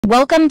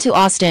Welcome to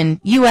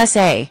Austin,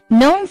 USA.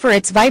 Known for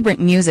its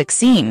vibrant music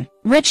scene,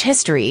 rich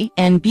history,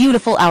 and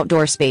beautiful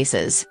outdoor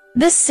spaces,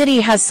 this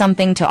city has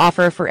something to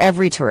offer for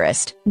every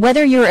tourist.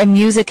 Whether you're a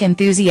music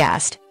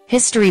enthusiast,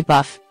 history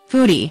buff,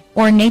 foodie,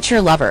 or nature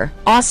lover,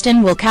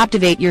 Austin will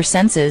captivate your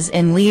senses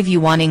and leave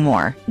you wanting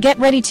more. Get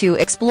ready to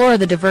explore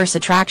the diverse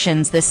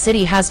attractions this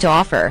city has to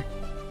offer.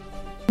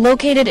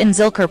 Located in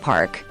Zilker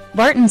Park,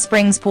 Barton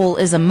Springs Pool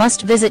is a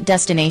must-visit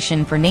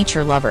destination for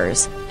nature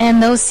lovers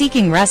and those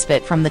seeking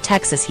respite from the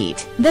Texas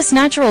heat. This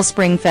natural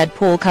spring-fed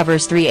pool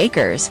covers 3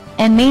 acres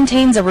and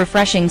maintains a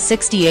refreshing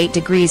 68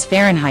 degrees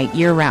Fahrenheit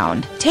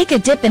year-round. Take a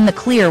dip in the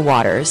clear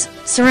waters,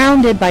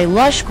 surrounded by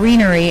lush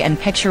greenery and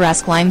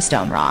picturesque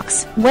limestone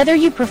rocks. Whether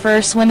you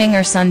prefer swimming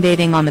or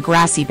sunbathing on the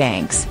grassy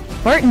banks,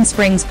 Barton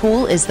Springs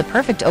Pool is the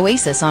perfect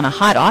oasis on a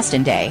hot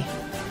Austin day.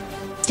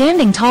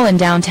 Standing tall in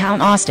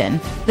downtown Austin,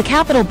 the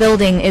Capitol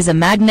building is a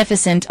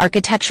magnificent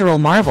architectural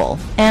marvel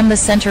and the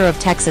center of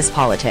Texas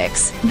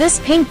politics. This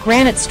pink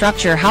granite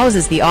structure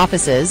houses the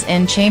offices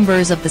and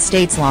chambers of the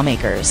state's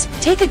lawmakers.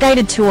 Take a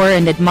guided tour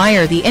and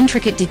admire the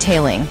intricate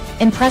detailing,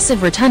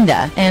 impressive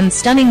rotunda, and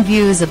stunning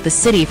views of the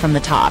city from the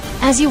top.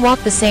 As you walk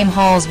the same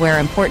halls where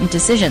important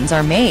decisions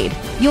are made,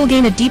 you'll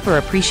gain a deeper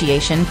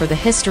appreciation for the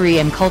history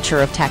and culture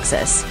of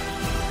Texas.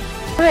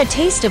 For a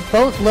taste of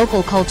both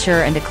local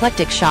culture and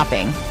eclectic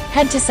shopping,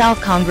 head to South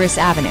Congress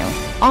Avenue,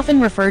 often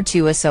referred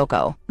to as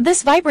SoCo.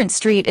 This vibrant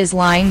street is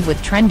lined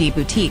with trendy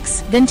boutiques,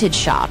 vintage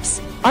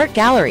shops, art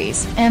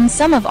galleries, and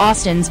some of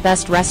Austin's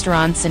best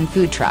restaurants and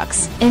food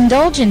trucks.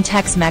 Indulge in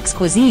Tex-Mex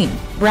cuisine,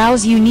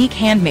 browse unique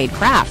handmade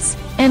crafts,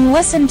 and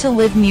listen to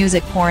live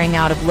music pouring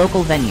out of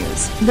local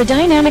venues. The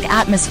dynamic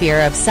atmosphere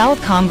of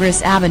South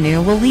Congress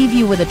Avenue will leave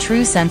you with a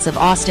true sense of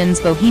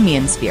Austin's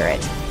bohemian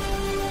spirit.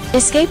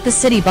 Escape the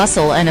city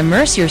bustle and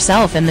immerse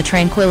yourself in the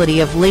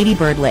tranquility of Lady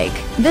Bird Lake.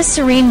 This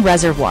serene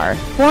reservoir,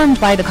 formed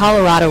by the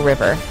Colorado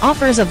River,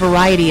 offers a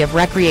variety of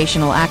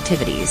recreational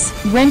activities.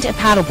 Rent a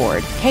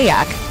paddleboard,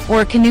 kayak,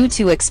 or canoe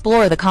to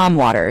explore the calm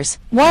waters,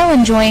 while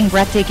enjoying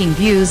breathtaking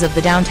views of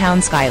the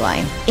downtown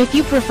skyline. If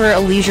you prefer a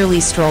leisurely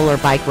stroll or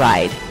bike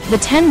ride, the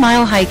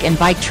 10-mile hike and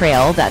bike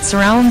trail that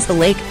surrounds the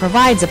lake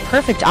provides a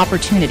perfect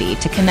opportunity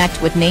to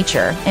connect with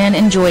nature and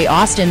enjoy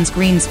Austin's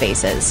green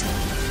spaces.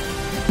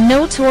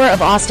 No tour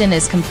of Austin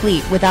is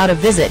complete without a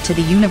visit to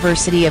the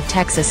University of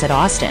Texas at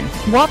Austin.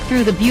 Walk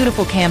through the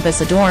beautiful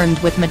campus adorned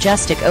with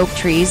majestic oak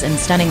trees and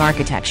stunning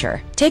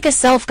architecture. Take a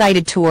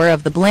self-guided tour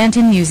of the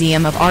Blanton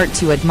Museum of Art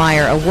to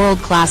admire a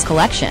world-class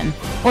collection,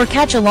 or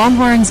catch a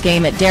Longhorns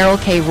game at Darrell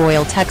K.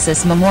 Royal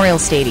Texas Memorial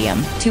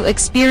Stadium to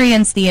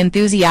experience the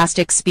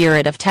enthusiastic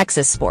spirit of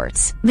Texas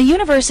sports. The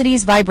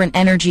university's vibrant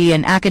energy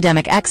and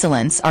academic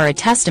excellence are a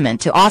testament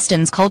to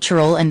Austin's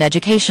cultural and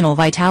educational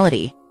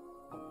vitality.